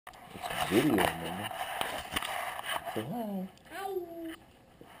It's video, Mama. Say hi. Hi.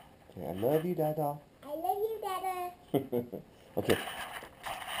 Okay, I love you, Dada. I love you, Dada. Okay.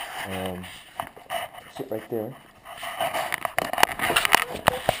 Sit right there.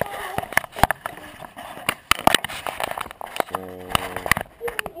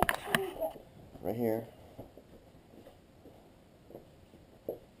 Right here.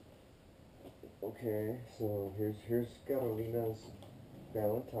 Okay, so here's Carolina's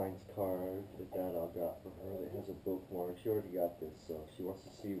Valentine's card that Dada got for her that has a bookmark. She already got this, so she wants to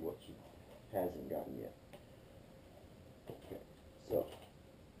see what she hasn't gotten yet. Okay, so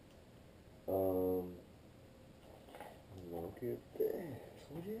look at this.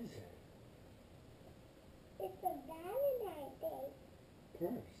 What is it? It's a Valentine's Day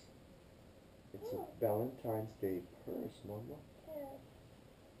Purse. It's a Valentine's Day purse, Mama.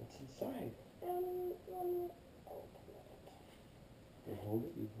 What's inside? Open it. You hold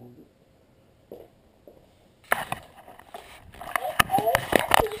it, you hold it.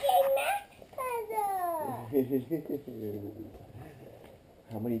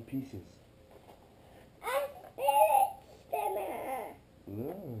 How many pieces? A spirit spinner.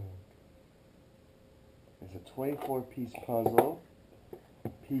 Look. It's a 24-piece puzzle.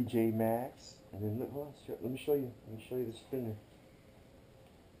 PJ Masks. And then look, hold on, let me show you. Let me show you the spinner.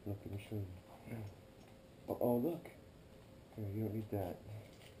 Look, let me show you. Oh, look. Okay, you don't need that.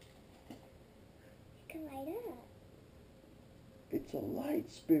 You can light up. It's a light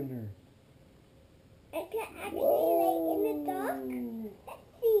spinner. It can actually light in the dark. Let's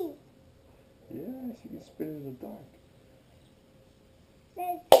see. Yes, you can spin it in the dark.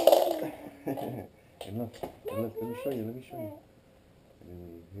 Let's see. And look, let me show you, let me show you. And then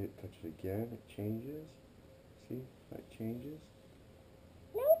when you touch it again, it changes. See? That changes.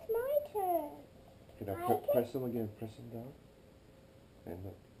 No, it's my turn. Okay, now press them again, press them down. And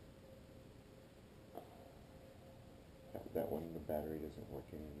look. That one, the battery doesn't work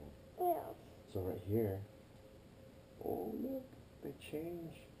anymore. Yeah. So right here, oh look, they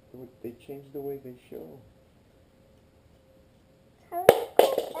change. They change the way they show. How do you go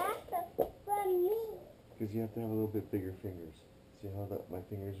faster from me? Because you have to have a little bit bigger fingers. See how my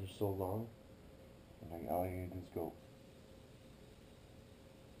fingers are so long? And all you need to do is go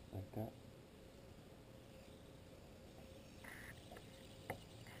like that.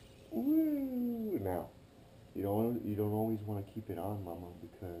 Woo! Now, you don't always want to keep it on, Mama,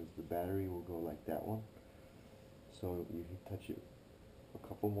 because the battery will go like that one. So you can touch it a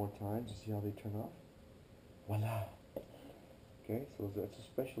couple more times to see how they turn off. Voila! Okay, so that's a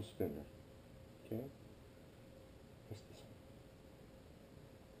special spinner. Okay? Press this one.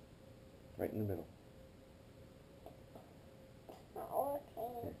 Right in the middle. Oh,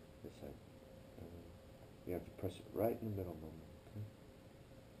 okay. Here, this side. You have to press it right in the middle, Mama.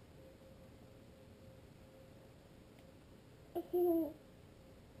 Okay?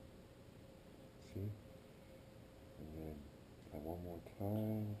 See? And then one more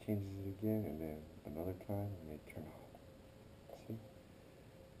time, changes it again, and then another time, and they turn off. See?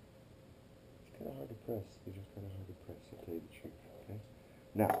 It's kind of hard to press. These are kind of hard to press, I'll tell you the truth, okay?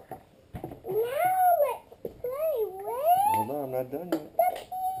 Now let's play. Wait. Hold on, I'm not done yet.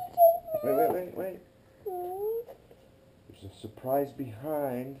 Wait. There's a surprise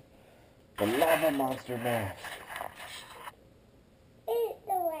behind the lava monster mask. Is it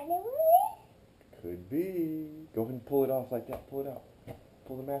the one over there? Could be. Go ahead and pull it off like that. Pull it out.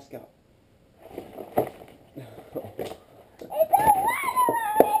 Pull the mask out. It's a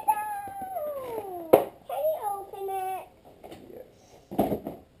water bottle. Can you open it? Yes.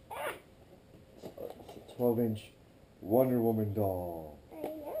 It's a 12-inch Wonder Woman doll. I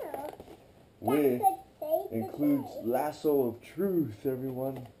know. With includes lasso of truth,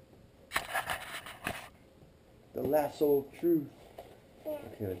 everyone. The lasso of truth. Yeah.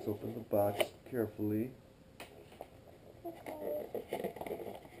 Okay, let's open the box carefully. So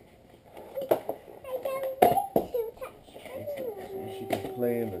she can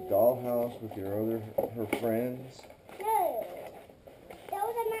play in the dollhouse with her friends. No,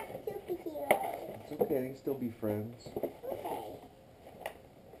 those are not superheroes. It's okay, they can still be friends. Okay.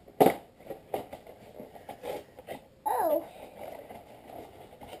 Oh.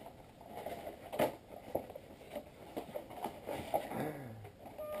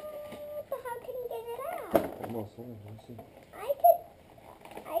 So how can you get it out? Almost, hold on, let me see. I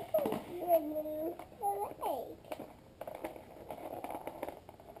could remove the leg.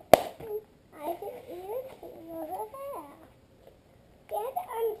 I could even remove her hair. You have to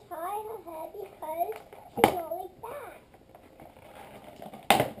untie her hair because she's not like that.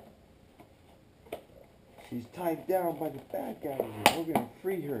 She's tied down by the bad guys. We're gonna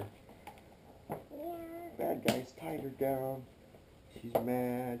free her. bad guys tied her down. She's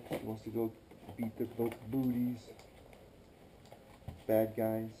mad. She wants to go beat those booties. Bad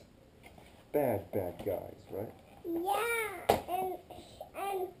guys. Bad guys, right? Yeah,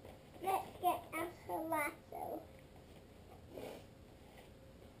 and let's get out her lasso.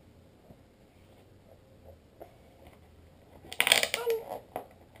 And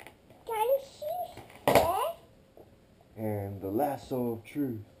can she stay? And the lasso of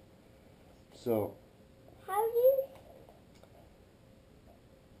truth. So, How do you...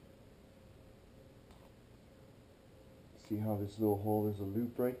 see how this little hole is a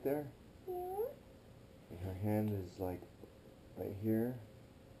loop right there? Hmm? And her hand is like right here.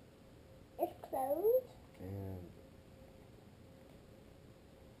 It's closed. And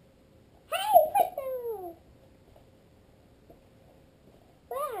Hey, whistle!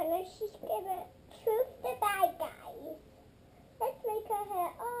 Wow, now she's gonna truth the bad guys. Let's make her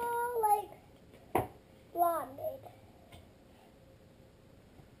hair all like blonded.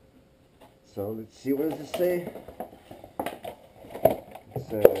 so let's see, what does it say? It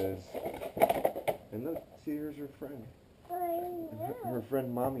says, and look, see, here's her friend. I know. Her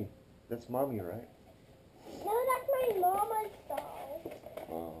friend Mommy. That's Mommy, right? No, that's my mama's doll.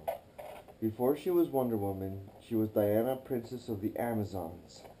 Wow. Before she was Wonder Woman, she was Diana, Princess of the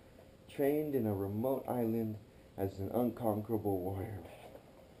Amazons, trained in a remote island as an unconquerable warrior.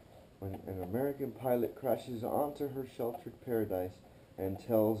 When an American pilot crashes onto her sheltered paradise and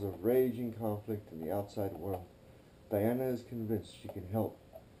tells of raging conflict in the outside world, Diana is convinced she can help.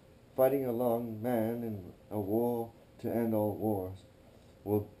 Fighting a lone man in a war to end all wars,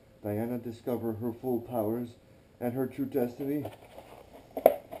 will Diana discover her full powers and her true destiny?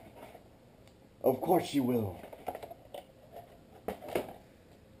 Of course she will.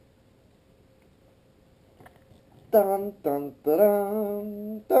 Dun dun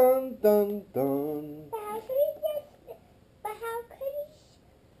dun dun dun dun dun.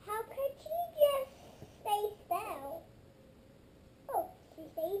 How could she just stay still? Oh, she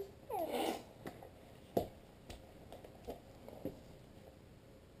stays still.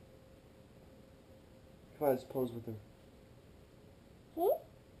 Come on, let's pose with her. Hmm?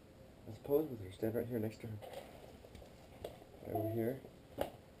 Let's pose with her. Stand right here next to her. Right over here.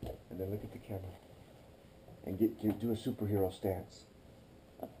 And then look at the camera. And do a superhero stance.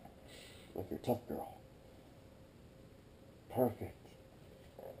 Like you're a tough girl. Perfect.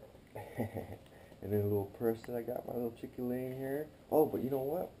 And then a little purse that I got, my little chicken laying here. Oh, but you know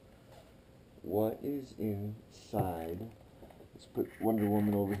what? What is inside? Let's put Wonder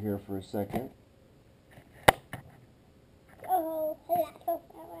Woman over here for a second. Oh, her lasso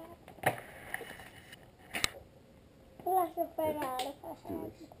fell out. Her lasso fell out of her Let's do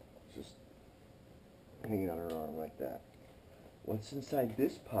head. this. Just hanging on her arm like that. What's inside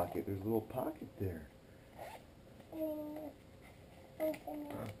this pocket? There's a little pocket there. Open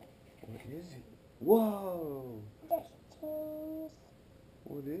it. What is it? Whoa! Just change.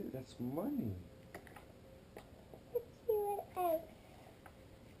 What is it? That's money. Let's see what else.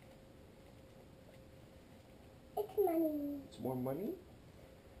 It's money. It's more money?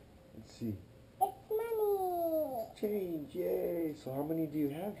 Let's see. It's money. Change, yay! So how many do you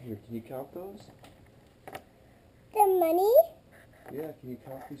have here? Can you count those? The money? Yeah, can you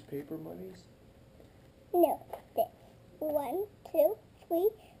count these paper monies? No, this. 1, 2, 3,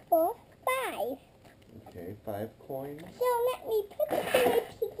 4, 5. Okay, 5 coins. So let me put it in my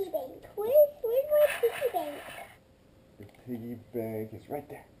piggy bank. Where's my piggy bank? The piggy bank is right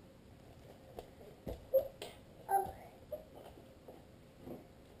there. Oh,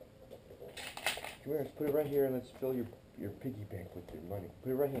 Come here, let's put it right here and let's fill your piggy bank with your money.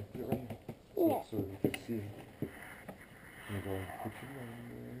 Put it right here, put it right here. No. So you can see. You go and put your money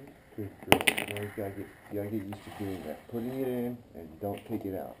in. Good girl. You always gotta get used to doing that. Putting it in and don't take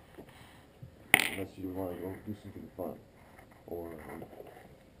it out. Unless you want to go do something fun. Or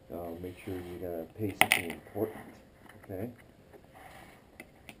make sure you gotta pay something important. Okay?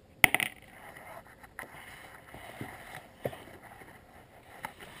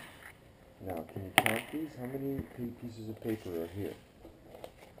 Now, can you count these? How many pieces of paper are here?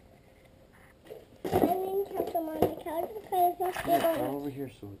 I didn't count them on the couch because it's not Here, big come enough. over here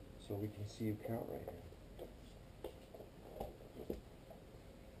so we can see you count right here.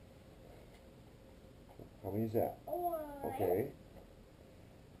 How many is that? 1. Okay.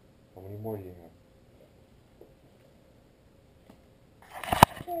 How many more do you have?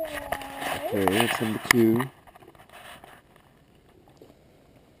 2. Okay, that's number 2.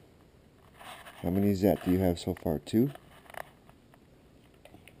 How many is that? Do you have so far? 2?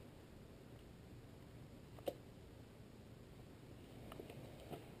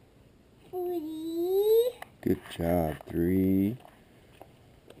 3. Good job. 3.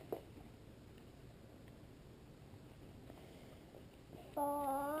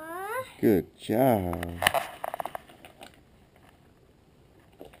 4. Good job.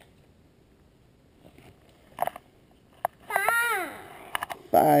 5.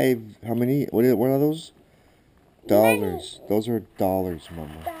 5. How many? What are those? Dollars. Money. Those are dollars,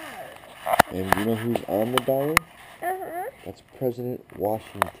 Mama. And you know who's on the dollar? Uh-huh. That's President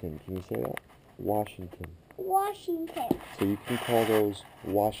Washington. Can you say that? Washington. Washington. So you can call those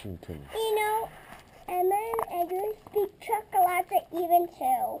Washington. You know, Emma and Edwin speak chocolate even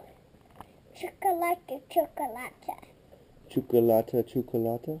too. Chocolate. Chocolata,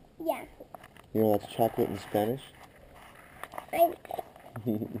 chocolata? Yeah. You know that's chocolate in Spanish? I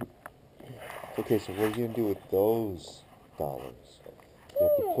Okay, so what are you going to do with those dollars? You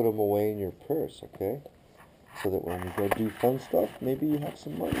have to put them away in your purse, okay? So that when we go do fun stuff, maybe you have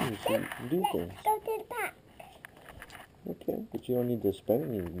some money so you can do things. Go to the park. Okay, but you don't need to spend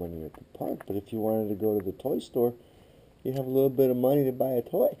any money at the park. But if you wanted to go to the toy store, you have a little bit of money to buy a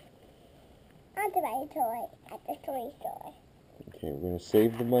toy. I want to buy a toy at the toy store. Okay, we're going to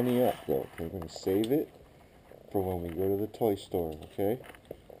save the money up, though. Okay, we're going to save it for when we go to the toy store, okay?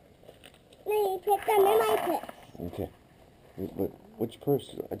 Then you put them in my purse. Okay. But which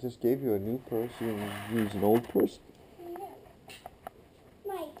purse? I just gave you a new purse. You going to use an old purse? No.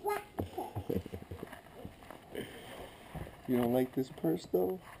 My black purse. You don't like this purse,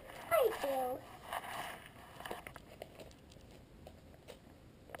 though? I do.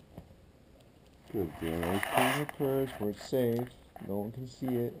 Good, dear. Always clean your purse where it's safe. No one can see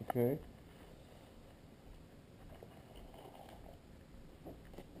it, okay?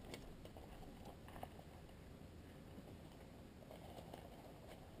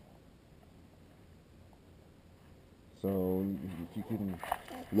 So, if you can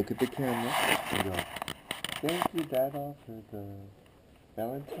look at the camera and go, thank you, Dada, for the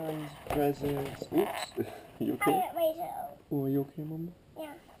Valentine's presents. Oops. You I okay? hurt myself. Oh, are you okay, Mama?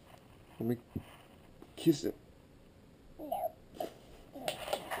 Yeah. Let me kiss it. No.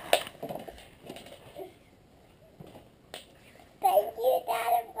 Thank you,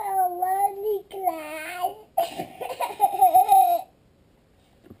 Dada, for a lovely class.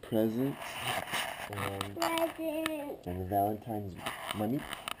 The presents and Present the Valentine's money.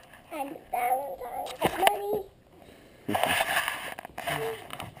 and Valentine's money.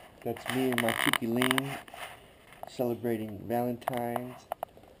 That's me and my Kiki Ling celebrating Valentine's.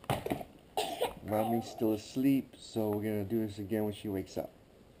 Mommy's still asleep, so we're going to do this again when she wakes up.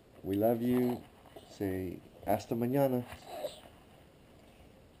 We love you. Say hasta mañana.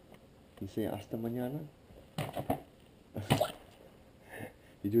 You say hasta mañana?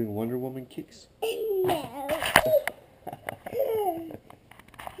 You doing Wonder Woman kicks? No.